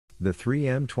The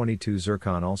 3M22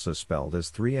 Zircon, also spelled as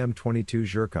 3M22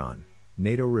 Zircon,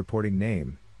 NATO reporting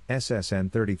name,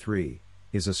 SSN-33,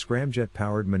 is a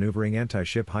scramjet-powered maneuvering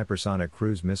anti-ship hypersonic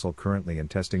cruise missile currently in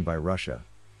testing by Russia.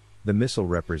 The missile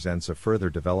represents a further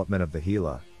development of the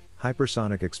HELA,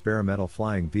 hypersonic experimental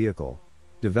flying vehicle,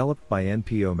 developed by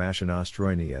NPO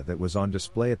Mashinostroynia that was on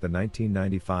display at the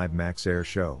 1995 Max Air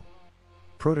Show.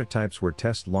 Prototypes were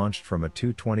test-launched from a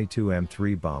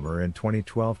Tu-22M3 bomber in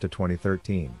 2012 to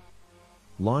 2013.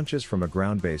 Launches from a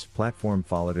ground-based platform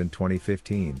followed in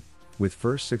 2015, with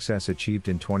first success achieved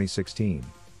in 2016.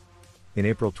 In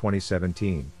April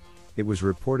 2017, it was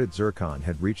reported Zircon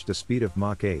had reached a speed of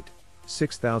Mach 8,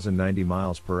 6,090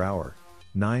 miles per hour,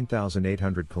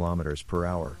 9,800 kilometers per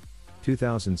hour,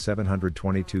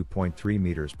 2,722.3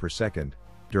 meters per second,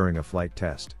 during a flight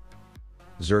test.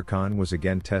 Zircon was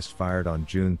again test-fired on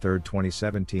June 3,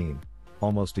 2017,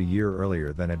 almost a year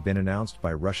earlier than had been announced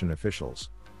by Russian officials.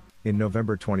 In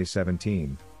November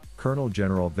 2017, Colonel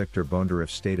General Viktor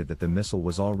Bondarev stated that the missile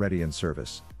was already in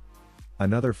service.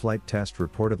 Another flight test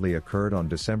reportedly occurred on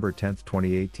December 10,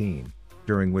 2018,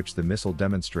 during which the missile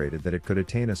demonstrated that it could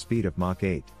attain a speed of Mach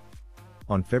 8.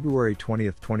 On February 20,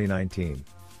 2019,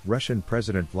 Russian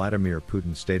President Vladimir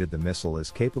Putin stated the missile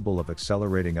is capable of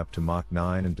accelerating up to Mach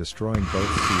 9 and destroying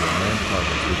both sea and land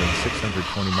targets within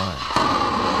 620 miles.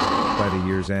 By the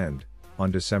year's end,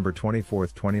 on December 24,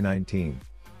 2019,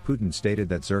 Putin stated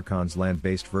that Zircon's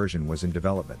land-based version was in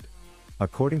development.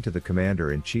 According to the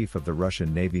Commander-in-Chief of the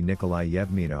Russian Navy Nikolai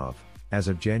Yevmenov, as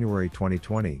of January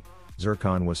 2020,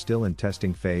 Zircon was still in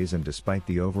testing phase and, despite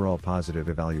the overall positive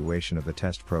evaluation of the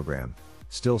test program,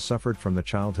 still suffered from the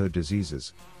childhood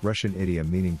diseases, Russian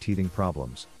idiom meaning teething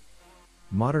problems.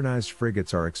 Modernized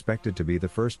frigates are expected to be the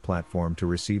first platform to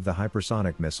receive the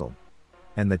hypersonic missile.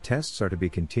 And the tests are to be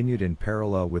continued in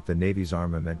parallel with the Navy's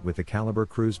armament with the Caliber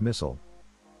cruise missile.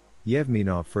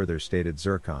 Yevmenov further stated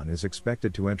Zircon is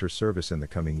expected to enter service in the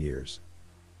coming years.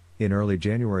 In early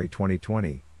January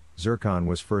 2020, Zircon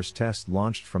was first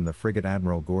test-launched from the frigate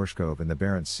Admiral Gorshkov in the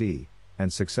Barents Sea,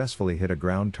 and successfully hit a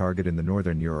ground target in the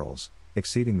northern Urals,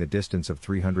 exceeding the distance of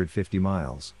 350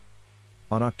 miles.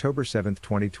 On October 7,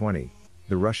 2020,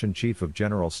 the Russian Chief of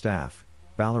General Staff,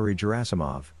 Valery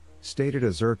Gerasimov, stated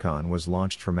a Zircon was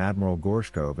launched from Admiral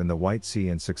Gorshkov in the White Sea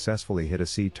and successfully hit a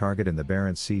sea target in the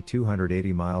Barents Sea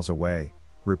 280 miles away,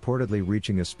 reportedly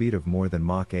reaching a speed of more than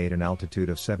Mach 8 and altitude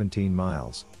of 17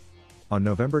 miles. On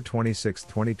November 26,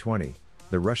 2020,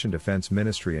 the Russian Defense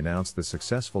Ministry announced the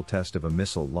successful test of a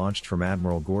missile launched from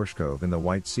Admiral Gorshkov in the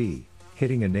White Sea,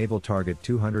 hitting a naval target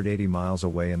 280 miles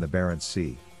away in the Barents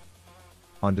Sea.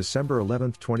 On December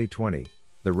 11, 2020,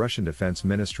 the Russian Defense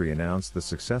Ministry announced the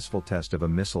successful test of a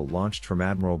missile launched from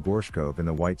Admiral Gorshkov in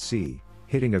the White Sea,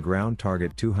 hitting a ground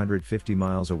target 250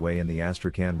 miles away in the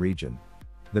Astrakhan region.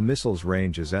 The missile's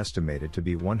range is estimated to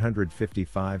be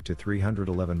 155 to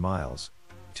 311 miles,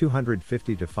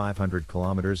 250 to 500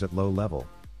 kilometers at low level,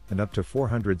 and up to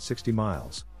 460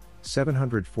 miles,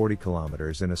 740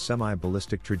 kilometers in a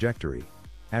semi-ballistic trajectory.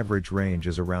 Average range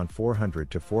is around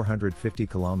 400 to 450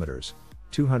 kilometers,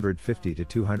 250 to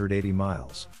 280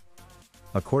 miles.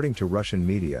 According to Russian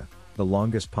media, the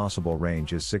longest possible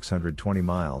range is 620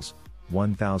 miles,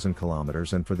 1,000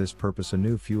 kilometers, and for this purpose a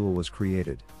new fuel was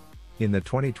created. In the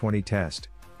 2020 test,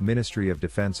 Ministry of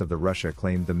Defense of the Russia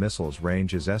claimed the missile's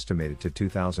range is estimated to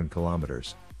 2,000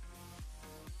 kilometers.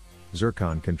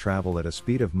 Zircon can travel at a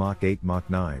speed of Mach 8 Mach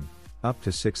 9, up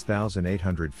to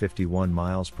 6,851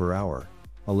 miles per hour,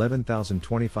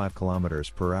 11,025 kilometers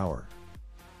per hour.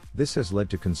 This has led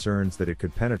to concerns that it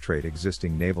could penetrate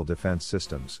existing naval defense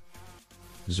systems.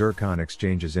 Zircon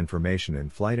exchanges information in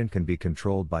flight and can be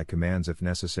controlled by commands if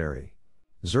necessary.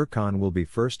 Zircon will be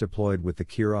first deployed with the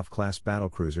Kirov-class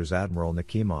battlecruisers Admiral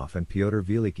Nakimov and Pyotr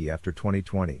Veliki after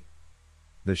 2020.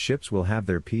 The ships will have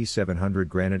their P-700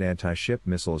 Granite anti-ship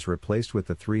missiles replaced with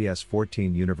the 3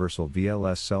 S-14 Universal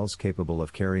VLS cells capable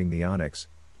of carrying the Onyx,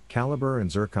 Caliber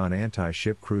and Zircon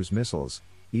anti-ship cruise missiles.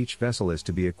 Each vessel is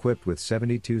to be equipped with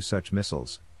 72 such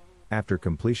missiles. After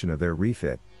completion of their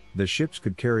refit, the ships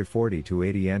could carry 40 to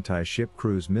 80 anti-ship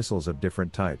cruise missiles of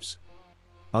different types.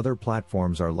 Other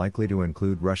platforms are likely to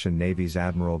include Russian Navy's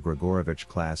Admiral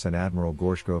Grigorovich-class and Admiral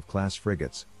Gorshkov-class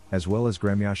frigates, as well as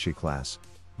Gremyashi-class,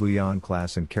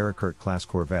 Buyan-class and Karakurt-class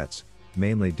corvettes,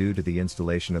 mainly due to the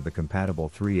installation of the compatible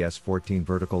 3 S-14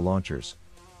 vertical launchers.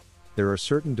 There are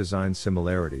certain design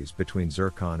similarities between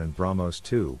Zircon and BrahMos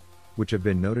 2, which have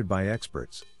been noted by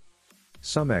experts.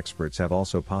 Some experts have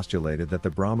also postulated that the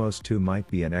BrahMos 2 might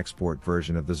be an export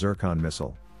version of the Zircon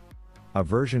missile. A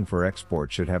version for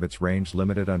export should have its range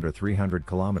limited under 300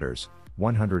 kilometers,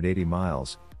 180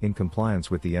 miles, in compliance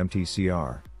with the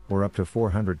MTCR, or up to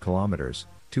 400 kilometers,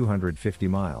 250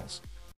 miles.